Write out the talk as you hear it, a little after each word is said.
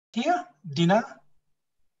here? Dina?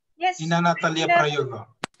 Yes. Dina Natalia Prayogo.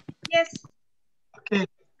 Yes. Okay.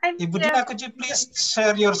 I'm Ibu here. Dina, could you please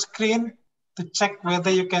share your screen to check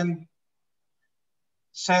whether you can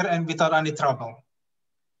share and without any trouble?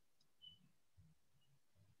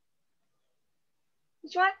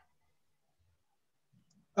 Which one?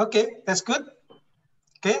 Okay, that's good.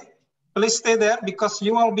 Okay, please stay there because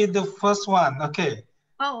you will be the first one. Okay.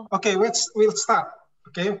 Oh. Okay, we'll start.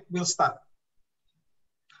 Okay, we'll start.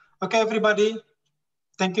 Okay, everybody.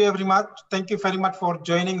 Thank you very much. Thank you very much for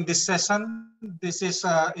joining this session. This is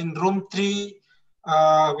in room 3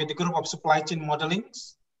 with the group of supply chain modeling.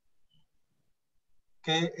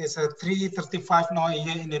 Okay, it's a 3:35 now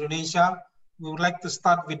here in Indonesia. We would like to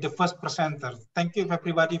start with the first presenter. Thank you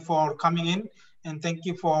everybody for coming in, and thank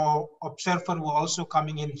you for observer who are also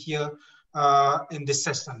coming in here in this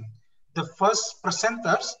session. The first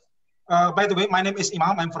presenters, by the way, my name is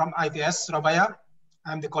Imam. I'm from ITS Surabaya.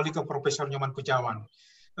 I'm the colleague of Professor Nyoman Kujawan.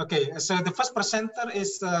 Okay, so the first presenter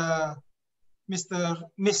is Miss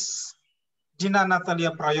Dina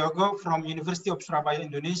Natalia Prayogo from University of Surabaya,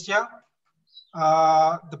 Indonesia.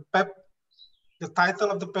 The title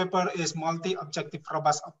of the paper is Multi-Objective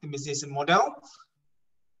Robust Optimization Model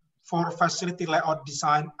for Facility Layout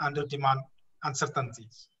Design Under Demand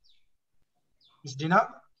Uncertainties. Ms. Dina,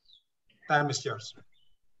 time is yours.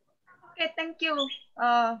 Okay, thank you,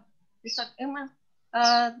 Mr. Imam.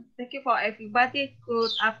 Thank you for everybody.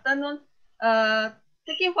 Good afternoon.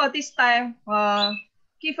 Thank you for this time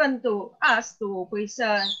given to us to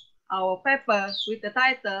present our paper with the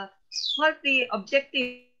title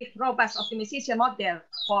Multi-Objective Robust Optimization Model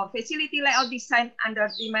for Facility Layout Design Under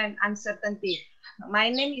Demand Uncertainty. My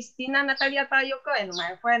name is Dina Natalia Prayogo, and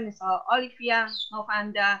my friend is Olivia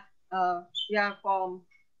Novanda. We are from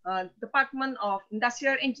Department of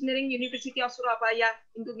Industrial Engineering, University of Surabaya,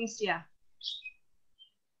 Indonesia.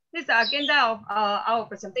 This is the agenda of our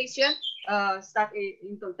presentation. Start with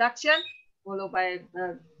introduction, followed by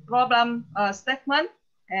problem statement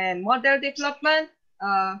and model development.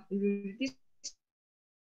 We will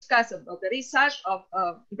discuss about the result of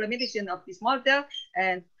implementation of this model,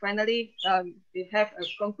 and finally we have a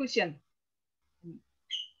conclusion.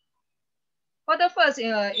 For the first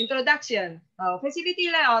introduction, facility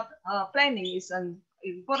layout planning is an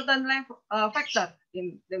important factor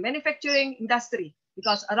in the manufacturing industry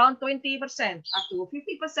because around 20% up to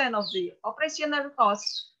 50% of the operational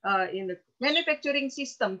costs in the manufacturing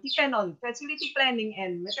system depend on facility planning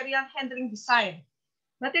and material handling design.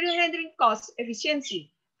 Material handling cost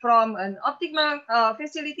efficiency from an optimal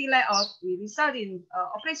facility layout will result in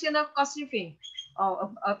operational cost saving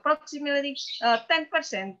of approximately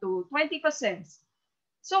 10% to 20%.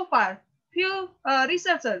 So far, few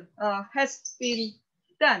research has been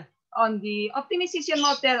done on the optimization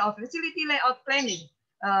model of facility layout planning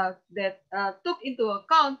that took into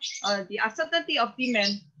account the uncertainty of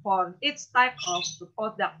demand for each type of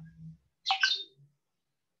product.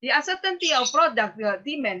 The uncertainty of product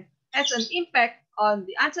demand has an impact on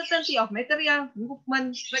the uncertainty of material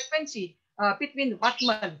movement frequency between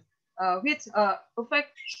departments, which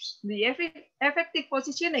affect the effective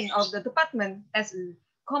positioning of the department as a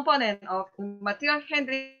component of material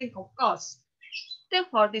handling of costs.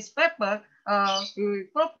 Therefore, this paper we will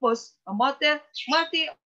propose a model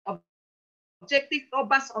multi-objective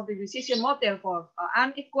robust optimization model for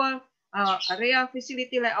unequal area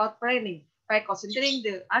facility layout planning by considering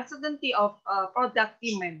the uncertainty of product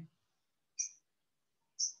demand.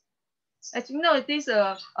 As you know, this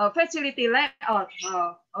facility layout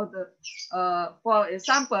of the, for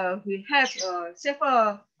example, we have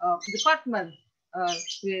several departments.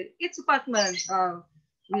 With each department,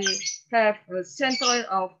 we have a centroid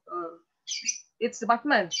of its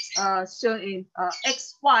department shown in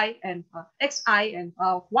X, Y, and XI and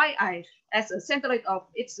YI as a centroid of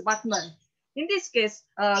its department. In this case,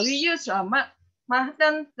 we use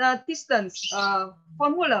Manhattan distance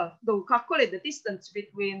formula to calculate the distance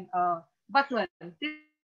between department. This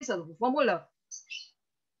is a formula.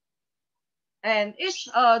 And each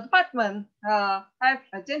department have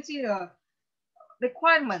agency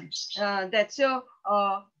requirements that show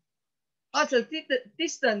also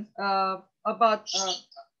distance about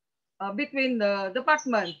between the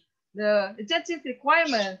department. The agency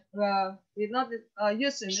requirement is not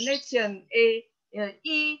used in relation A,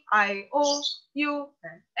 E, I, O, U,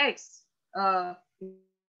 and X.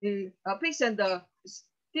 We present the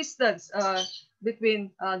distance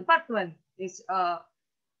between department is,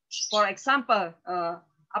 for example,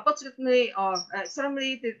 approximately or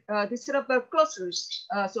extremely desirable closures.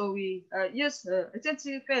 So we use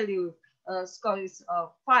agency value score is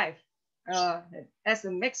 5 as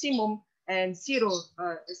the maximum, and 0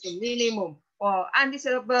 is the minimum for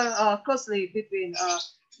undesirable closely between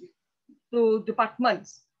two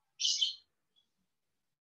departments.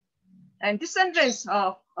 And distance range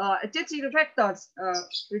of agency factors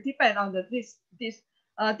will depend on the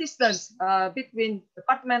distance between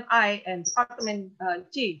Department I and Department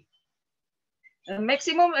G. The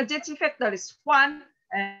maximum agency factor is 1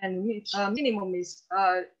 and minimum is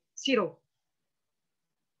 0.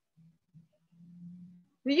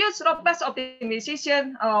 We use robust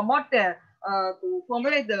optimization model to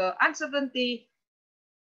formulate the uncertainty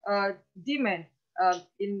demand.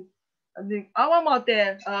 In our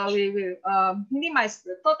model, we will minimize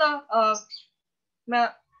the total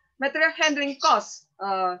material handling costs.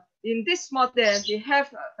 In this model, we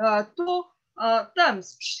have two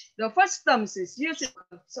terms. The first term is used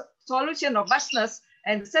solution robustness,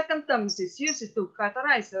 and the second term is used to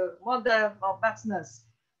characterize the model robustness.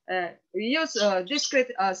 We use a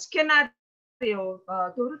discrete scenario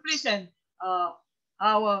to represent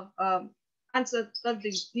our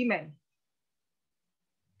uncertainty demand.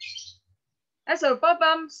 As a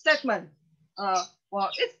problem statement, for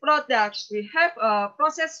each product, we have a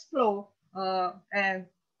process flow and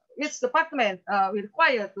which department we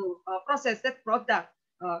require to process that product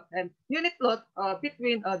and unit load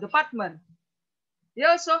between department. We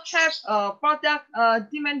also have product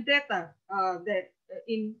demand data that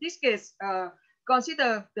in this case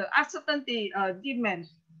consider the uncertainty demand.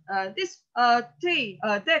 This three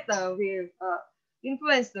data will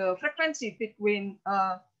influence the frequency between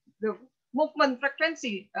the movement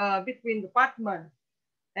frequency between department.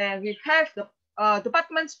 And we have the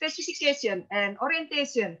department specification and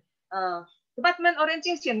orientation. Department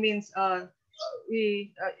orientation means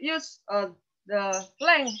we use the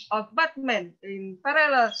length of department in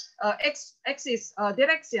parallel x-axis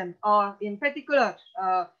direction or in particular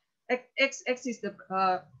x-axis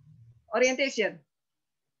orientation.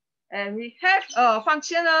 And we have a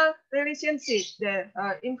functional relationship that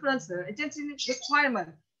influence the agency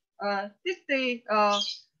requirement. These three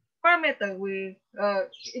parameters will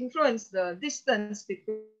influence the distance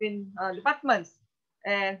between departments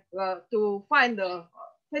and to find the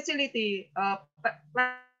facility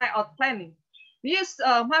layout planning. We use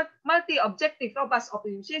multi-objective robust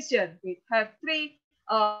optimization. We have three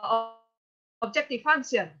objective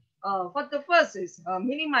functions. For the first is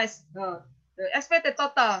minimize the expected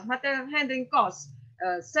total material handling cost.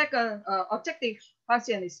 Second objective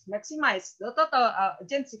function is maximize the total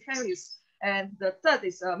agency values. And the third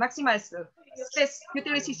is maximize the space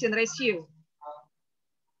utilization ratio.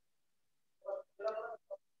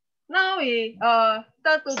 Now we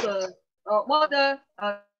turn to the model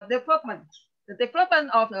development. The development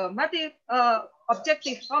of the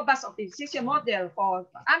multi-objective robust optimization model for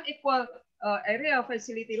unequal area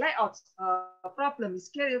facility layout problem is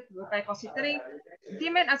carried by considering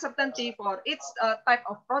demand uncertainty for each type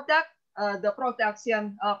of product, the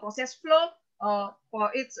production process flow for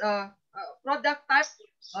its product type,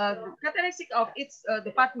 the characteristic of each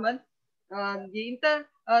department, the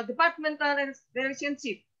inter-departmental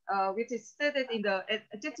relationship, which is stated in the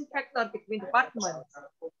agency factor between departments.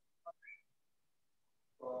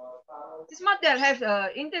 This model has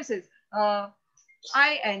indices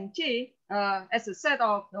I and J as a set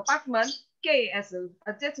of departments, K as an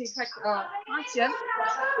agency function,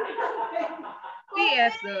 P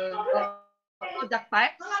as the product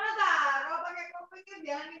type,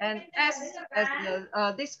 and S as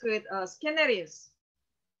the discrete scenarios.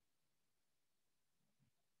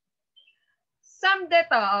 Some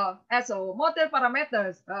data as a model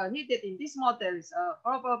parameters needed in this model is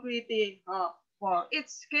probability for each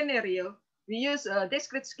scenario. We use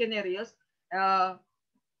discrete scenarios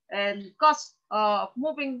and cost of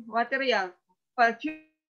moving material per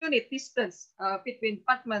unit distance between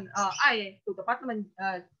department I to department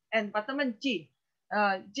and department G,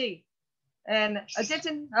 and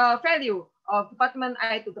adjacent value of department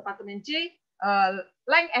I to department G,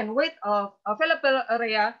 length and weight of available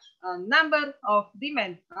area, number of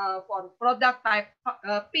demand for product type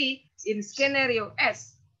P in scenario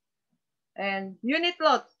S, and unit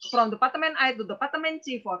load from department I to department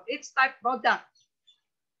G for each type product.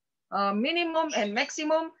 Minimum and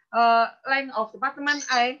maximum length of department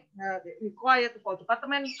I required for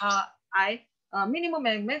department I, minimum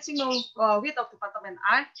and maximum width of department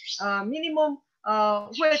I, minimum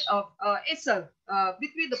weight of SL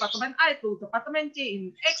between department I to department G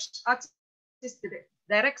in x-axis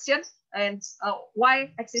direction and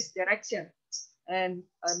y-axis direction, and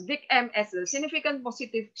big M as a significant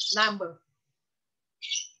positive number.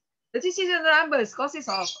 The decision numbers consists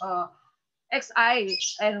of xi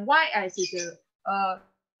and yi is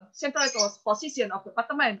central position of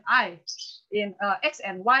department I in X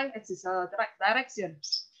and Y axis direction,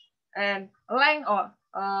 and length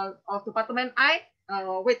of department I,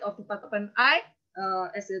 width of department I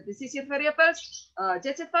as a decision variables,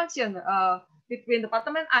 Z function between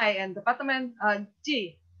department I and department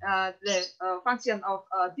G, the function of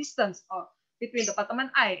distance between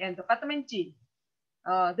department I and department G.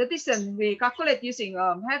 The distance we calculate using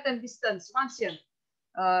Manhattan distance function.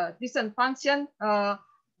 Distance function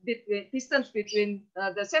distance between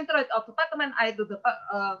the centroid of department I to the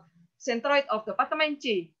centroid of department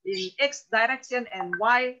G in X direction and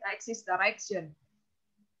Y axis direction.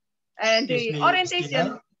 And the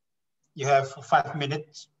orientation. You have 5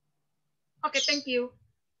 minutes. Okay, thank you.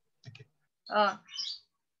 Okay.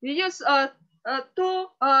 We use two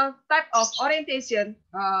type of orientation.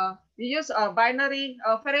 We use a binary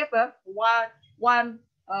variable one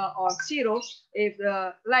or 0 if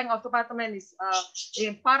the length of department is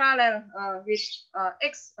in parallel with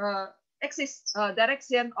X axis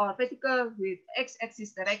direction or vertical with X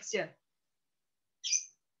axis direction.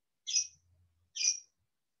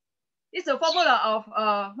 It's a formula of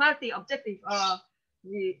multi-objective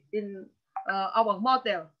in our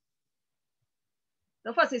model.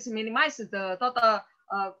 The first is minimize the total,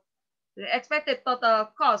 the expected total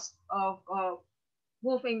cost of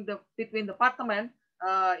moving between department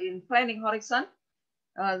in planning horizon,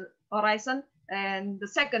 and the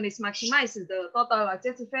second is maximize the total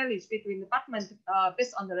adjusted values between departments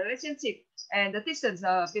based on the relationship and the distance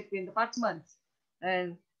between departments.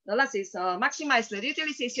 And the last is maximize the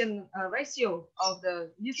utilization ratio of the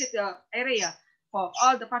usage area for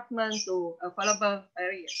all departments to available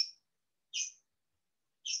areas.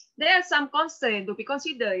 There are some constraints to be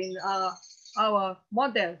considered in our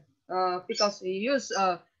model because we use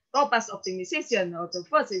robust optimization. The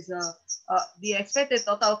first is the expected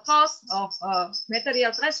total cost of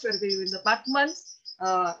material transfer between departments,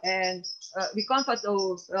 and we convert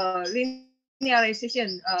to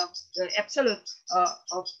linearization the absolute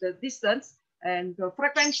of the distance and the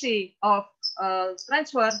frequency of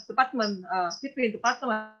transfer department between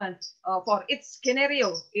departments for each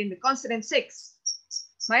scenario in the constraint 6.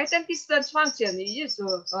 Manhattan distance function is used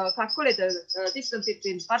to calculate the distance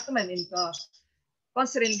between department in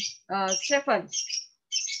constraint 7.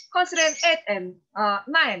 Constraint 8 and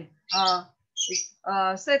 9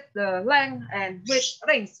 set the length and width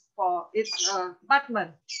range for each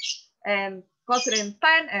department. And constraint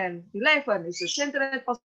 10 and 11 is the central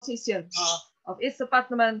position of each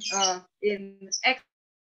department in X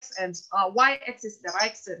and Y axis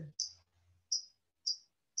direction.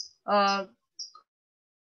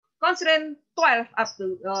 Constraint 12 up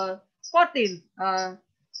to 14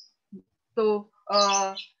 to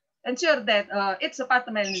ensure that each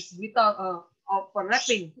department is without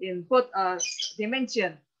overlapping in both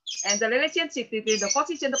dimension, and the relationship between the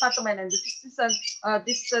position department and the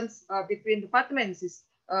distance between departments is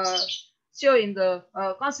shown in the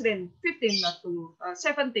constraint 15 to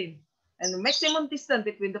 17, and the maximum distance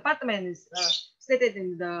between departments is stated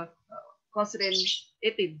in the constraint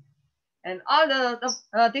 18. And all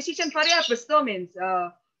the decision variables domains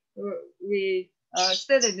we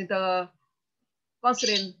stated in the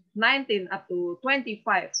constraint 19 up to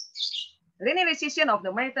 25. Linearization of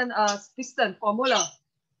the Manhattan distance formula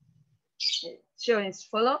shown as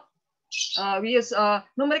follow. We use a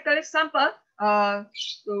numerical example to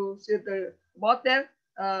show the model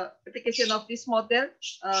application of this model.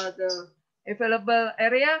 The available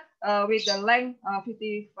area with the length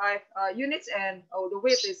 55 units and the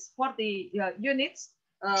width is 40 units.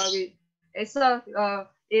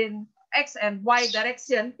 In X and Y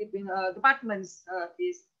direction between departments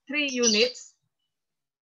is 3 units.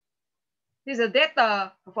 This is the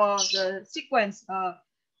data for the sequence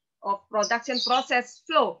of production process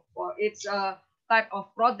flow for each type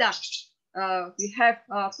of product. We have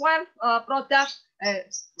 12 products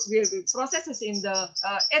will be processed in the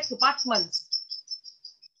 8 departments.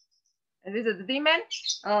 And this is the demand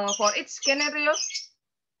for each scenario.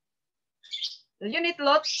 The unit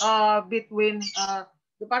load between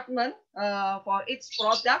department for each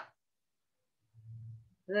product.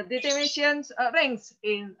 The determination range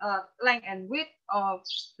in length and width of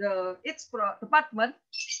each department.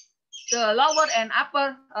 The lower and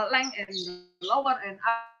upper length and lower and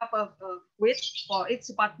upper width for each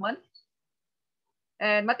department.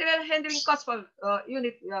 And material handling cost per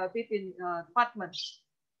unit between departments.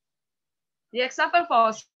 The example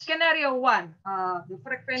for scenario 1, the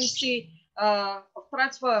frequency of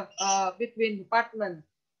transfer between departments,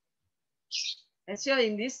 as shown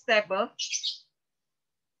in this table.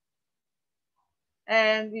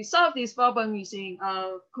 And we solve this problem using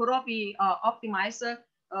Kurobi optimizer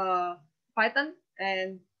Python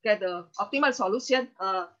and get the optimal solution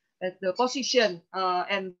at the position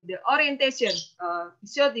and the orientation.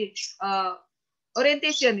 So the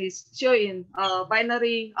orientation is shown in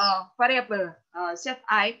binary variable set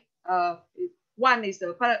I. One is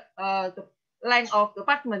the length of the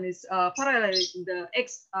department is parallel in the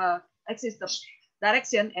x axis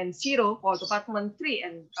direction, and 0 for department 3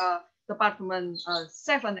 and department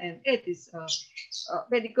 7 and 8 is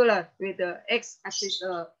perpendicular with the x-axis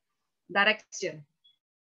direction.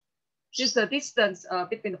 This is the distance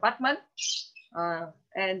between department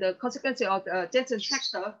and the consequence of the Jensen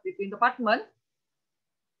factor between department.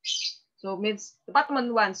 So means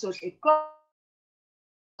department 1 should equal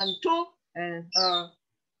 2 and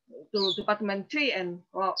to department 3 and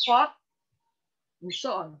 4 and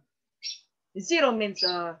so on. 0 means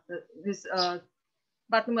this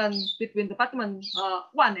department between department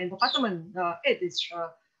 1 and department 8 is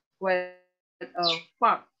quite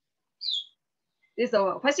far. This is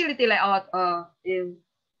a facility layout in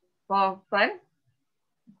PowerPoint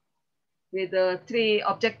with the 3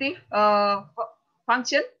 objective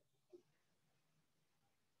function.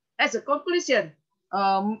 As a conclusion,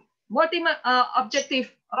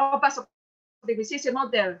 multi-objective robust optimization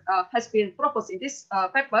model has been proposed in this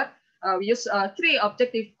paper. We use 3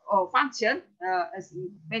 objective function as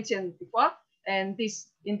mentioned before, and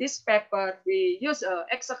in this paper we use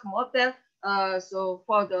exact model. So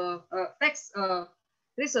for the text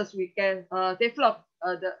research, we can develop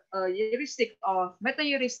the heuristic or meta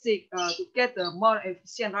heuristic to get a more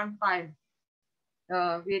efficient runtime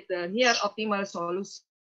with the near optimal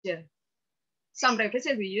solution. Some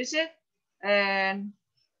revision we use it, and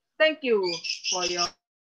thank you for your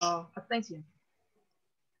attention.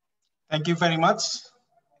 Thank you very much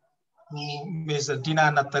to Ms.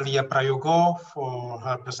 Dina Natalia Prayogo for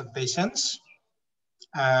her presentations.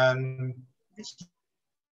 And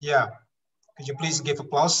yeah, could you please give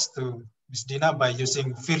applause to Ms. Dina by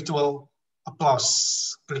using virtual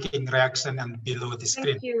applause, clicking reaction and below the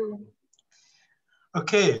screen. Thank you.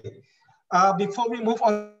 Okay. Before we move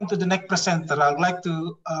on to the next presenter, I would like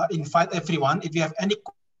to invite everyone, if you have any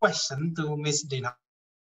question to Ms. Dina.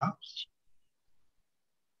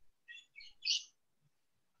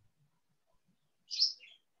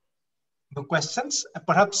 No questions?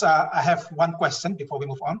 Perhaps I have one question before we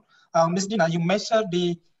move on. Ms. Dina, you measured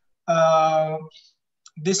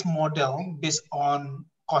this model based on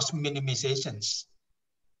cost minimizations.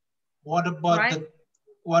 What about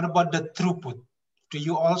the throughput? Do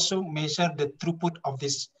you also measure the throughput of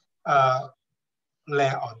this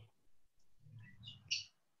layout?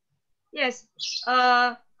 Yes,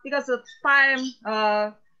 because of time,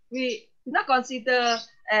 we do not consider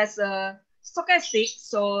as stochastic,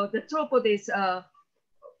 so the throughput is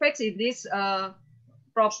fixed in this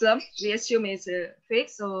problem. We assume it's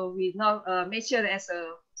fixed, so we now measure as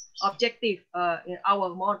a objective in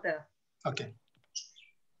our model. Okay.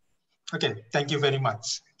 Okay, thank you very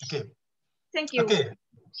much. Okay. Thank you. Okay,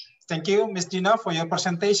 thank you, Ms. Dina, for your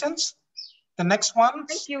presentations. The next one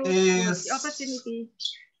Thank you is... for the opportunity.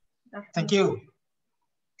 Thank you.